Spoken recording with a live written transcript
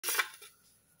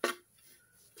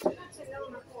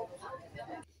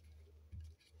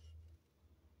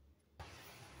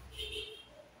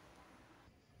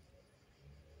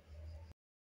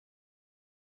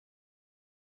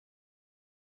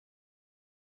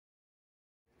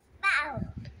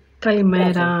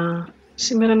Καλημέρα.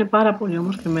 Σήμερα είναι πάρα πολύ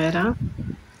όμορφη μέρα.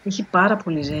 Έχει πάρα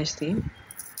πολύ ζέστη.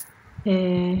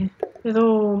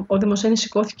 Εδώ ο Δημοσθένης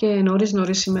σηκώθηκε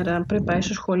νωρίς σήμερα, πριν πάει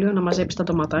στο σχολείο να μαζέψει τα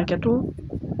ντοματάκια του.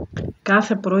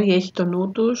 Κάθε πρωί έχει το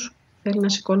νου τους. Θέλει να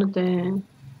σηκώνεται,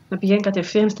 να πηγαίνει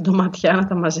κατευθείαν στην ντοματιά να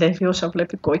τα μαζεύει όσα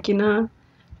βλέπει κόκκινα.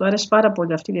 Του αρέσει πάρα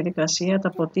πολύ αυτή η διαδικασία, τα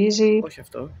ποτίζει. Όχι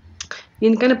αυτό.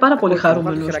 Γενικά είναι πάρα πολύ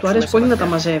χαρούμενος. Του αρέσει πολύ να τα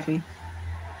μαζεύει.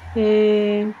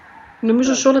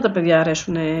 Νομίζω σε όλα τα παιδιά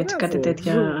αρέσουν έτσι, κάτι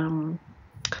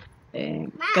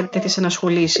τέτοιες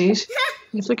ενασχολήσεις.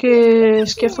 Γι' αυτό και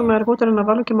σκέφτομαι αργότερα να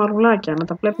βάλω και μαρουλάκια, να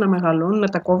τα βλέπει να μεγαλώνουν, να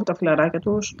τα κόβει τα φιλαράκια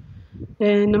τους.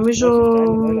 Νομίζω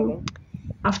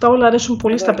αυτά όλα αρέσουν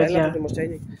πολύ στα παιδιά.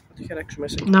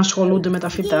 Να ασχολούνται με τα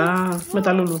φυτά, με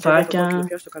τα λουλουδάκια,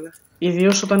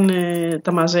 ιδίως όταν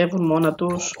τα μαζεύουν μόνα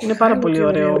τους. Είναι πάρα πολύ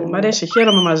ωραίο. Μ' αρέσει,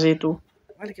 χαίρομαι μαζί του.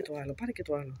 Πάρε και το άλλο, πάρε και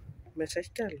το άλλο. Μέσα έχει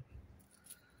κι άλλο.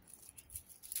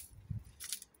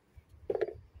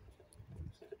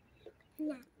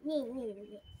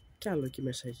 Κι άλλο εκεί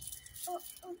μέσα έχει.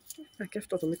 Α, και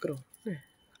αυτό το μικρό. Ναι.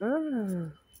 Α.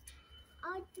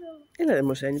 Έλα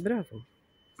Δημοσθένη, μπράβο.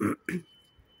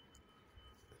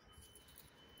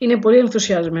 Είναι πολύ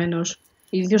ενθουσιασμένος.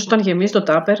 Ιδίως όταν γεμίζει το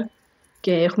τάπερ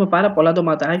και έχουμε πάρα πολλά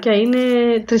ντοματάκια, είναι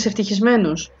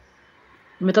τρισευτυχισμένος.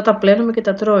 Μετά τα πλένουμε και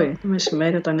τα τρώει. Το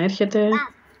μεσημέρι όταν έρχεται.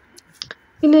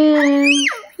 Είναι...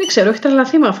 δεν ξέρω, έχει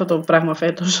τρελαθεί με αυτό το πράγμα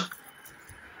φέτος.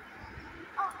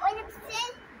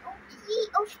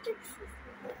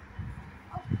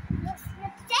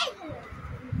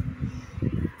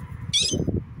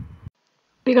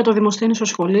 Πήγα το Δημοσθένη στο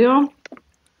σχολείο,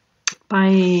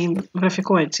 πάει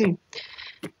βρεφικό έτσι.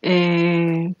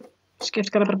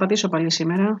 Σκέφτηκα να περπατήσω πάλι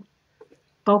σήμερα.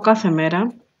 Πάω κάθε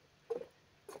μέρα.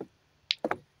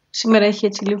 Σήμερα έχει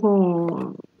έτσι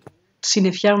λίγο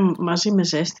συννεφιά μαζί με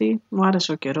ζέστη, μου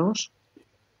άρεσε ο καιρός.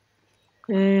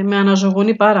 Με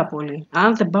αναζωογονεί πάρα πολύ.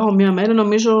 Αν δεν πάω μία μέρα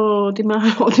νομίζω ότι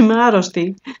είμαι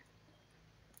άρρωστη.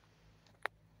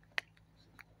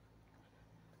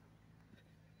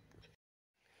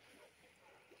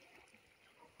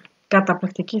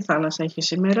 Καταπληκτική θάλασσα έχει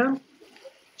σήμερα.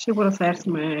 Σίγουρα θα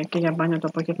έρθουμε και για μπάνιο το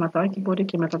απογευματάκι, μπορεί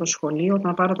και μετά το σχολείο,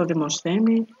 να πάρω το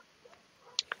Δημοσθένη.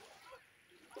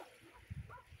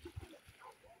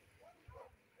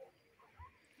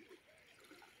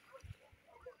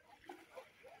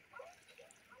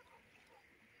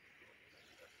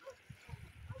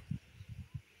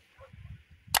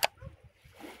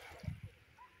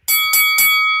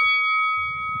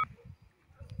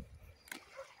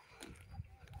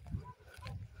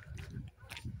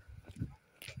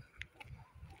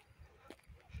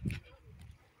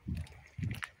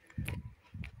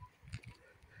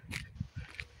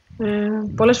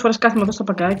 Πολλές φορές κάθομαι εδώ στο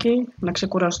παγκάκι, να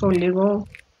ξεκουραστώ λίγο.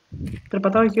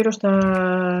 Περπατάω γύρω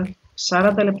στα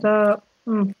 40 λεπτά,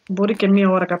 μπορεί και μία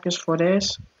ώρα κάποιες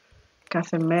φορές,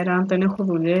 κάθε μέρα, αν δεν έχω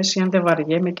δουλειές ή αν δεν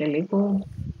βαριέμαι και λίγο.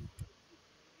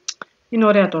 Είναι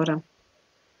ωραία τώρα.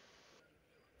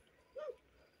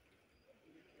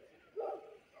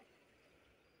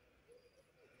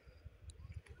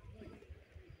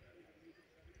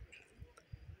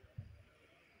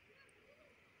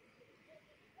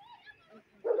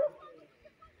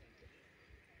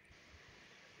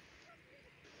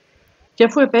 Και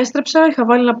αφού επέστρεψα, είχα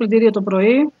βάλει ένα πλυντήριο το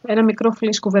πρωί, ένα μικρό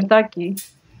φλις κουβερτάκι.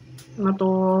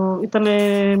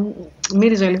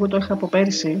 Μύριζε λίγο, το είχα από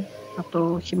πέρυσι, από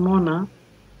το χειμώνα.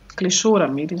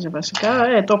 Κλεισούρα μύριζε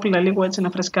βασικά. Το έπλυνα λίγο έτσι ένα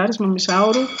φρεσκάρισμα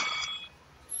μισάωρο,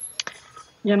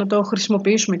 για να το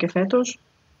χρησιμοποιήσουμε και φέτος.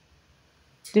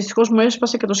 Δυστυχώς μου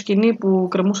έσπασε και το σκοινί που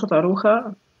κρεμούσα τα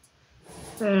ρούχα.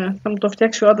 Θα μου το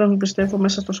φτιάξει ο άντρας μου, πιστεύω,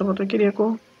 μέσα στο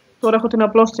Σαββατοκύριακο. Τώρα έχω την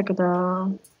απλώστια και τα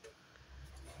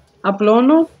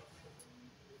απλώνω.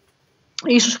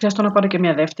 Ίσως χρειαστώ να πάρω και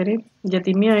μια δεύτερη, γιατί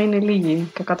η μία είναι λίγη,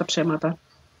 κακά τα ψέματα.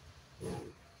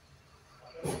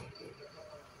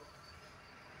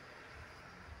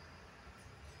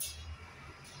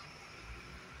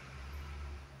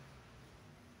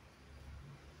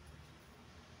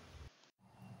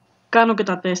 Κάνω και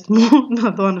τα τεστ μου,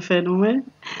 να δω αν φαίνομαι.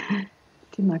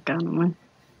 Τι να κάνουμε.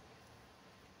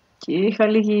 Και είχα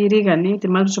λίγη ρίγανη, τη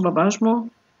μάζεψε ο μπαμπάς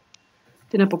μου.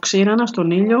 Την αποξήρανα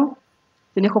στον ήλιο.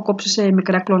 Την έχω κόψει σε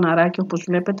μικρά κλωναράκια, όπως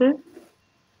βλέπετε.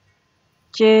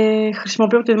 Και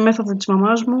χρησιμοποιώ τη μέθοδο της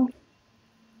μαμάς μου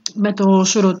με το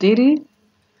σουρωτήρι.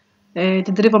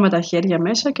 Την τρίβω με τα χέρια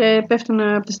μέσα και πέφτουν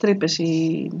από τις τρύπες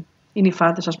οι οι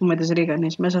νυφάδες, ας πούμε, της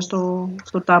ρίγανης μέσα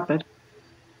στο τάπερ.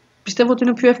 Πιστεύω ότι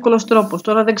είναι ο πιο εύκολος τρόπος.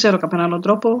 Τώρα δεν ξέρω κάποιον άλλο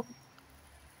τρόπο.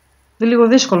 Είναι λίγο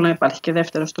δύσκολο να υπάρχει και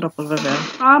δεύτερος τρόπος, βέβαια.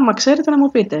 Άμα ξέρετε να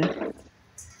μου πείτε.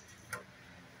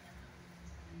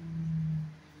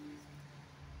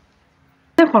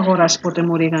 Δεν έχω αγοράσει ποτέ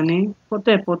μου ρίγανη.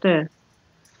 Ποτέ.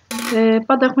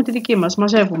 Πάντα έχουμε τη δική μας.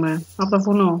 Μαζεύουμε από το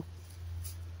βουνό.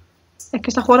 Και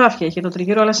στα χωράφια έχει το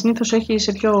τριγύρο, αλλά συνήθως έχει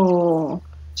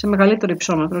σε μεγαλύτερο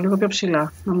υψόμετρο, λίγο πιο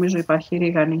ψηλά. Νομίζω υπάρχει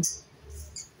ρίγανη.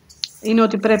 Είναι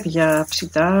ότι πρέπει για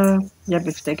ψητά, για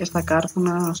μπιφτέκες στα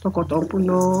κάρπουνα, στο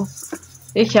κοτόπουλο.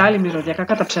 Έχει άλλη μυρωδιακά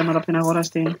κατά ψέματα από την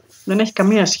αγοραστή. Δεν έχει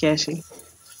καμία σχέση.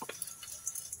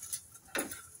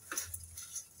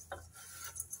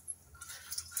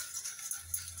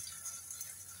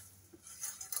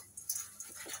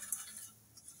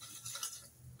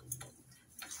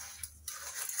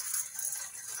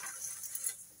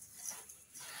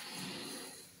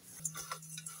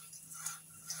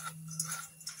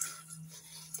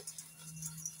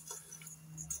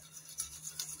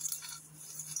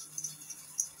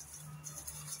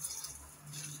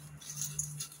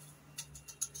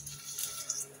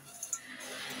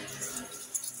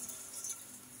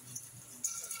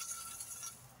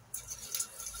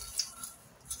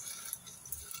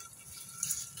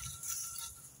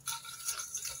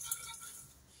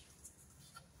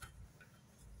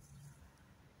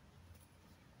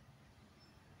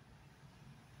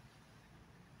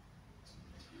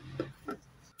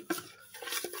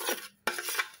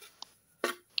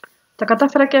 Τα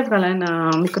κατάφερα και έβγαλα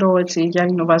ένα μικρό έτσι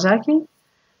γυάλινο βαζάκι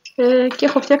και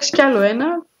έχω φτιάξει κι άλλο ένα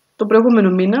τον προηγούμενο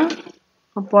μήνα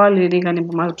από άλλη ρίγανη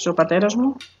που μάζεψε ο πατέρας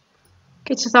μου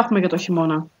και έτσι θα έχουμε για το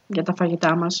χειμώνα, για τα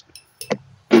φαγητά μας.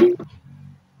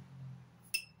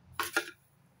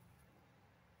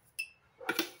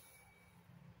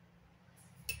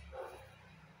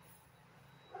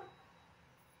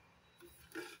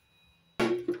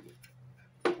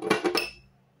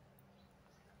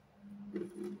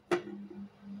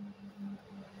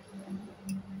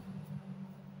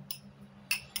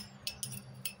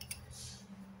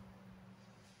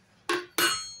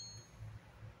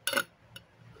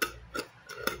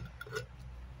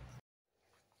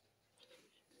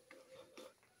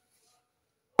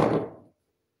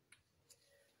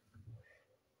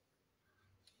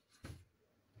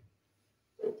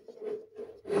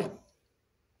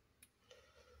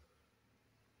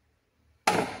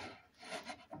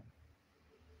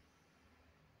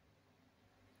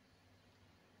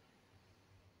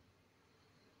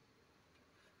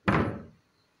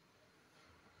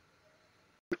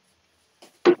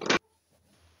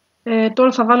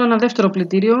 Τώρα θα βάλω ένα δεύτερο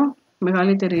πλυντήριο,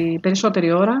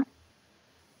 περισσότερη ώρα.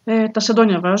 Τα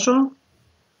σεντόνια βάζω,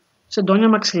 σεντόνια,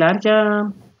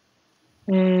 μαξιλάρια,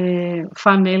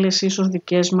 φανέλες ίσως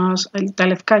δικές μας, τα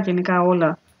λευκά γενικά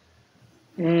όλα,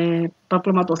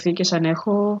 παπλωματοθήκες αν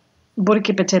έχω, μπορεί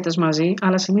και πετσέτες μαζί,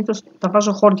 αλλά συνήθως τα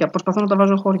βάζω χώρια, προσπαθώ να τα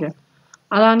βάζω χώρια.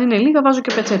 Αλλά αν είναι λίγα βάζω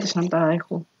και πετσέτες αν τα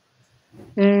έχω.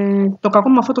 Το κακό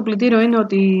με αυτό το πλυντήριο είναι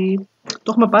ότι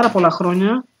το έχουμε πάρα πολλά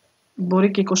χρόνια,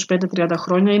 μπορεί και 25-30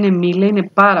 χρόνια, είναι μήλε, είναι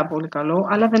πάρα πολύ καλό,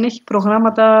 αλλά δεν έχει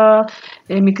προγράμματα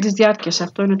μικρής διάρκειας.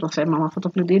 Αυτό είναι το θέμα με αυτό το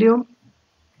πλυντήριο.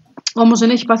 Όμως δεν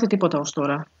έχει πάθει τίποτα ως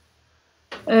τώρα.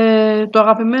 Το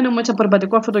αγαπημένο μου έτσι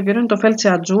απορριπαντικό αυτό το καιρό είναι το φέλτσε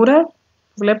ατζούρα,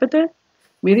 βλέπετε.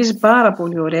 Μυρίζει πάρα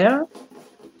πολύ ωραία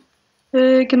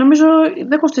και νομίζω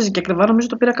δεν κοστίζει και ακριβά, νομίζω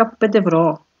το πήρα κάπου 5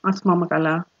 ευρώ, αν θυμάμαι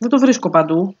καλά. Δεν το βρίσκω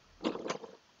παντού.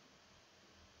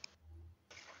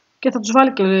 Και θα τους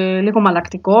βάλει και λίγο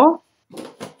μαλακτικό.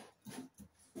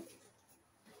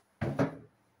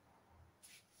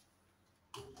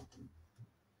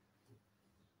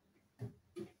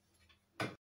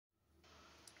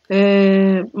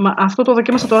 Αυτό το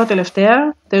δοκίμασα τώρα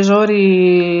τελευταία,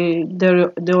 τεζόρι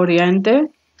de Oriente,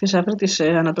 θησαυρή της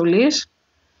Ανατολής.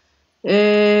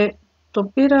 Το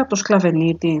πήρα από το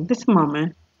Σκλαβενίτη, δεν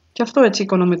θυμάμαι. Και αυτό έτσι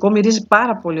οικονομικό, μυρίζει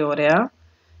πάρα πολύ ωραία.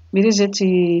 Μυρίζει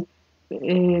έτσι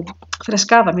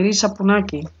φρεσκάδα, μυρίζει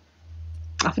σαπουνάκι.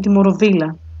 Αυτή τη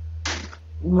μοροδίλα.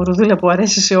 Η μοροδίλα που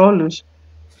αρέσει σε όλους.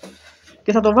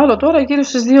 Και θα το βάλω τώρα γύρω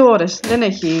στις 2 ώρες, δεν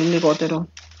έχει λιγότερο.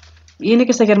 Είναι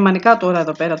και στα γερμανικά τώρα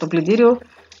εδώ πέρα το πλυντήριο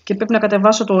και πρέπει να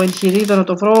κατεβάσω το εγχειρίδιο να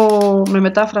το βρω με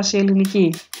μετάφραση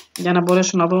ελληνική για να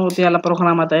μπορέσω να δω τι άλλα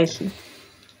προγράμματα έχει.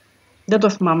 Δεν το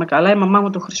θυμάμαι καλά, η μαμά μου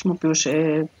το χρησιμοποιούσε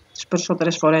τις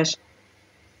περισσότερες φορές.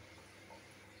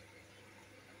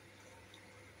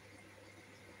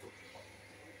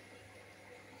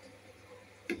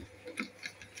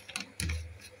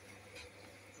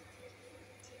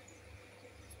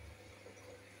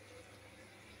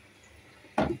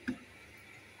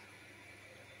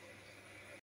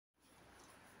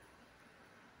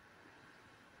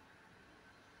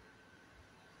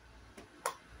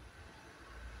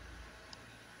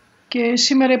 Και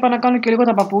σήμερα είπα να κάνω και λίγο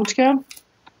τα παπούτσια.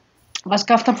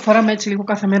 Βασικά αυτά που φοράμε έτσι λίγο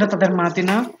κάθε μέρα, τα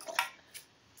δερμάτινα.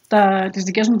 Τις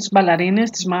δικές μου τις μπαλαρίνες,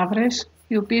 τις μαύρες,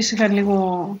 οι οποίες είχαν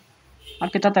λίγο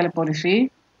αρκετά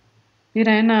ταλαιπωρηθεί.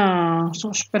 Πήρα ένα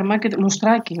στο σούπερ μάρκετ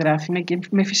λουστράκι, γράφει,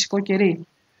 με φυσικό κερί.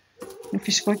 Με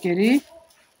φυσικό κερί.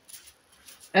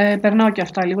 Περνάω και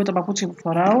αυτά λίγο τα παπούτσια που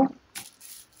φοράω.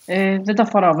 Δεν τα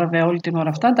φοράω βέβαια όλη την ώρα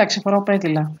αυτά, εντάξει, φοράω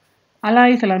πέδιλα. Αλλά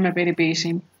ήθελα με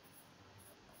περιποίηση.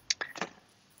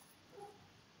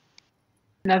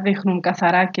 Να δείχνουν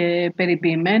καθαρά και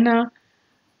περιποιημένα.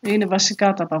 Είναι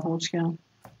βασικά τα παπούτσια.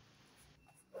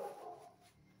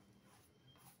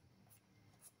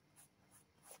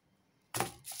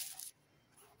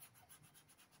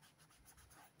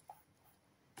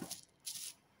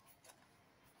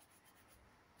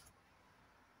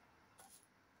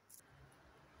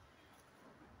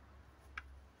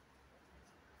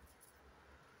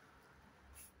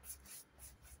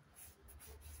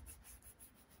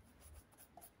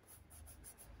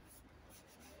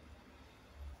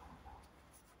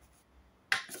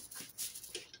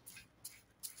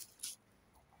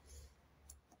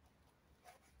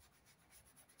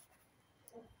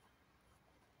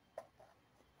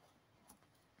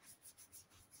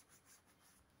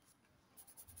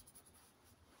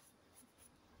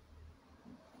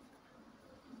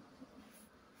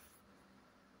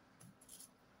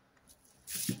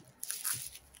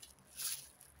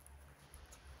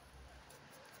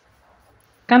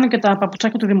 Κάνω και τα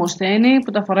παπουτσάκια του Δημοσθένη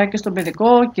που τα φοράει και στον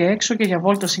παιδικό και έξω και για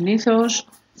βόλτα συνήθως.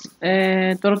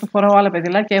 Τώρα το φοράω άλλα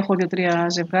παιδιλάκια, έχω 2-3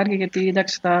 ζευγάρια γιατί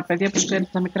εντάξει τα παιδιά που ξέρετε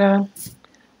τα μικρά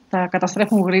τα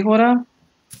καταστρέφουν γρήγορα.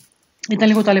 Ήταν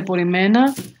λίγο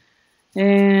ταλαιπωρημένα.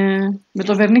 Με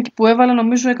το βερνίκι που έβαλα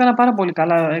νομίζω έκανα πάρα πολύ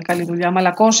καλή δουλειά.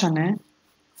 Μαλακώσανε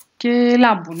και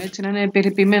λάμπουν έτσι, να είναι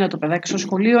περιποιημένο το παιδάκι στο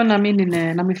σχολείο, να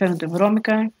μην φαίνονται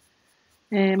βρώμικα.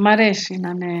 Μ' αρέσει να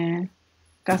είναι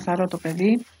καθαρό το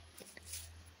παιδί.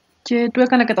 Και του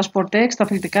έκανα και τα σπορτέξ, τα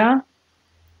αθλητικά.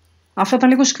 Αυτά ήταν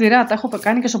λίγο σκληρά, τα έχω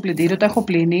κάνει και στο πλυντήριο, τα έχω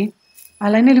πλύνει,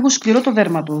 αλλά είναι λίγο σκληρό το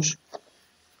δέρμα τους.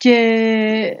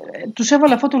 Και τους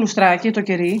έβαλα αυτό το λουστράκι, το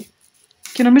κερί,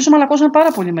 και νομίζω μαλακώσαν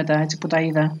πάρα πολύ μετά, έτσι που τα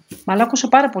είδα. Μαλάκωσε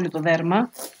πάρα πολύ το δέρμα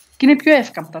και είναι πιο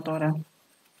εύκαμπτα τώρα.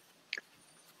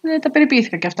 Τα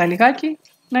περιποιήθηκα και αυτά λιγάκι,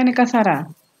 να είναι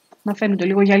καθαρά, να φαίνονται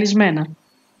λίγο γυαλισμένα.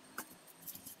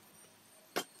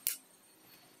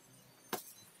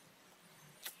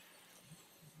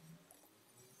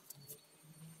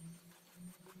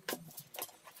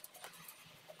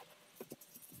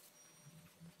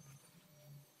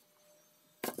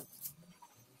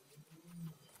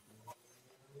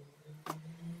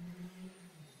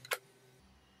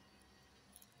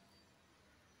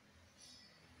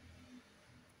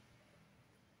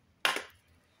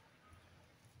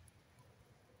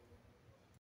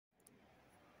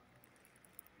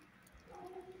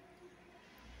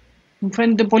 Μου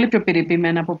φαίνονται πολύ πιο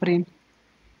περιποιημένα από πριν.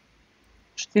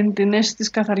 Στην την αίσθηση της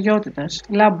καθαριότητας.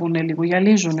 Λάμπουνε λίγο,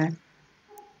 γυαλίζουνε.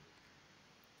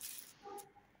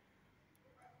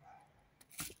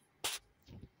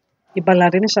 Οι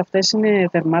μπαλαρίνες αυτές είναι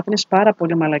δερμάτινες, πάρα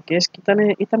πολύ μαλακές και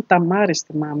ήταν ταμάρες,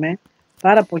 θυμάμαι.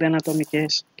 Πάρα πολύ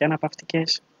ανατομικές και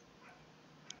αναπαυτικές.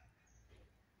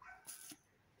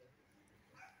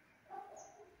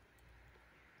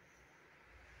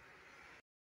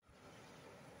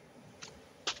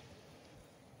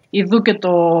 Ιδού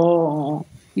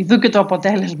και το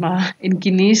αποτέλεσμα εν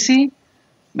κινήσει.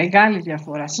 Μεγάλη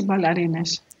διαφορά στις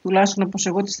μπαλαρίνες. Τουλάχιστον όπως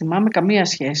εγώ τις θυμάμαι, καμία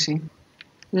σχέση.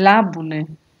 Λάμπουνε.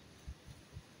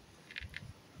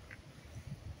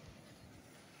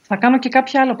 Θα κάνω και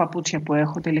κάποια άλλα παπούτσια που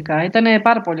έχω τελικά. Ήταν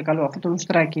πάρα πολύ καλό αυτό το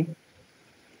λουστράκι.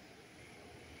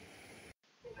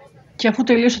 Και αφού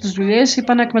τελείωσα τις δουλειές,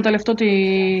 είπα να εκμεταλλευτώ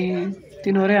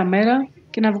την ωραία μέρα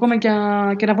και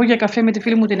να βγω για καφέ με τη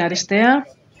φίλη μου την Αριστεία.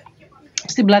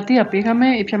 Στην πλατεία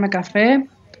πήγαμε, ήπιαμε καφέ.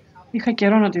 Είχα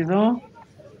καιρό να τη δω.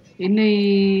 Είναι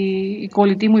η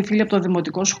κολλητή μου η φίλη από το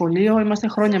δημοτικό σχολείο. Είμαστε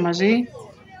χρόνια μαζί.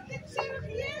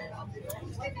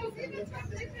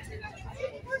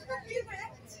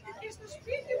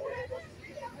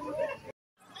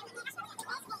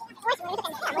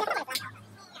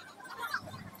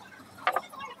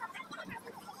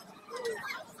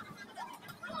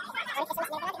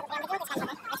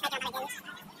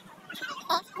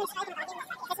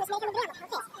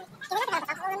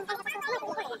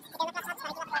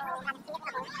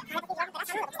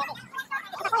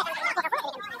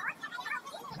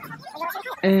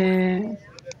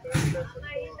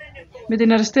 Με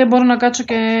την Αριστεία μπορώ να κάτσω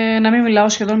και να μην μιλάω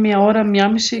σχεδόν 1 ώρα,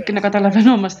 1,5 και να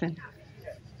καταλαβαίνόμαστε.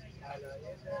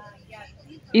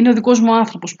 Είναι ο δικός μου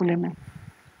άνθρωπος που λέμε.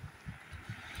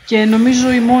 Και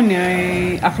νομίζω η μόνη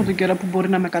αυτόν τον καιρό που μπορεί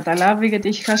να με καταλάβει, γιατί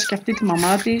έχει χάσει και αυτή τη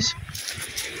μαμά της.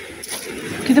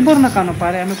 Και δεν μπορώ να κάνω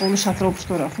παρέα με πολλούς ανθρώπους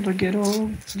τώρα αυτόν τον καιρό.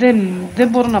 Δεν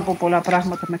μπορώ να πω πολλά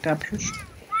πράγματα με κάποιους.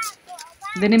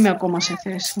 Δεν είμαι ακόμα σε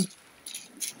θέση.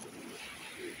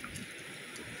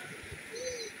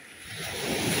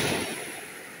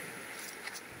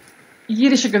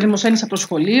 Γύρισε και ο Δημοσθένης από το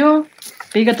σχολείο,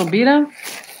 πήγα, τον πήρα,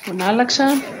 τον άλλαξα,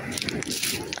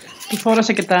 του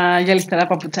φόρασα και τα γυαλιστερά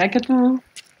παπουτσάκια του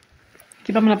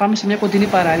και είπαμε να πάμε σε μια κοντινή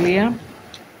παραλία,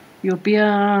 η οποία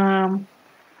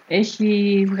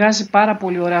βγάζει πάρα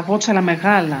πολύ ωραία βότσαλα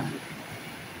μεγάλα.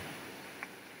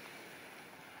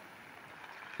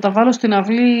 Θα τα βάλω στην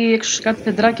αυλή έξω σε κάτι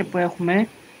δεντράκια που έχουμε,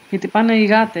 γιατί πάνε οι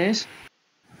γάτες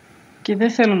και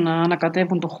δεν θέλουν να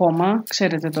ανακατεύουν το χώμα,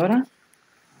 ξέρετε τώρα.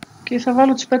 Και θα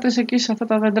βάλω τις πέτρες εκεί σε αυτά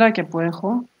τα δεντράκια που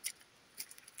έχω.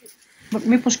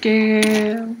 Μήπως και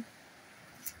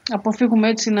αποφύγουμε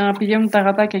έτσι να πηγαίνουν τα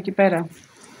γατάκια εκεί πέρα.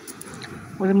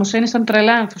 Ο Δημοσθένης ήταν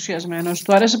τρελά ενθουσιασμένος.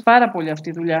 Του αρέσει πάρα πολύ αυτή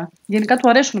η δουλειά. Γενικά του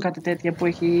αρέσουν κάτι τέτοια που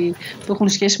έχουν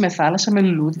σχέση με θάλασσα, με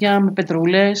λουλούδια, με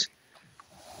πετρούλες.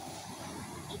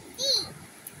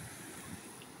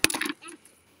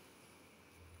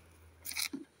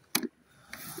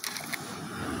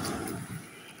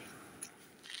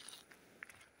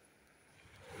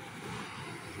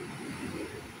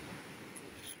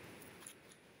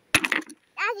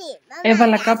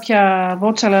 Έβαλα κάποια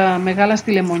βότσαλα μεγάλα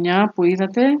στη λεμονιά που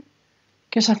είδατε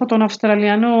και σε αυτόν τον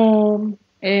Αυστραλιανό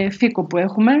φύκο που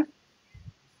έχουμε.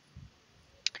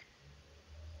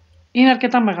 Είναι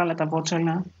αρκετά μεγάλα τα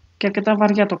βότσαλα και αρκετά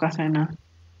βαριά το καθένα.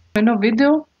 Ενώ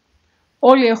βίντεο,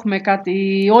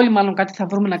 όλοι μάλλον κάτι θα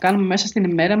βρούμε να κάνουμε μέσα στην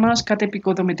ημέρα μας, κάτι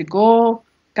επικοδομητικό,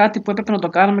 κάτι που έπρεπε να το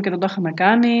κάνουμε και δεν το είχαμε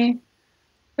κάνει.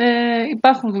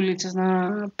 Υπάρχουν δουλίτσες να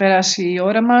περάσει η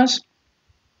ώρα μας.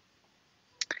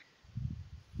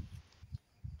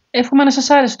 Εύχομαι να σας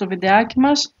άρεσε το βιντεάκι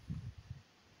μας,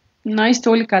 να είστε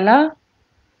όλοι καλά,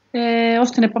 ως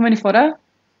την επόμενη φορά,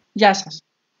 γεια σας.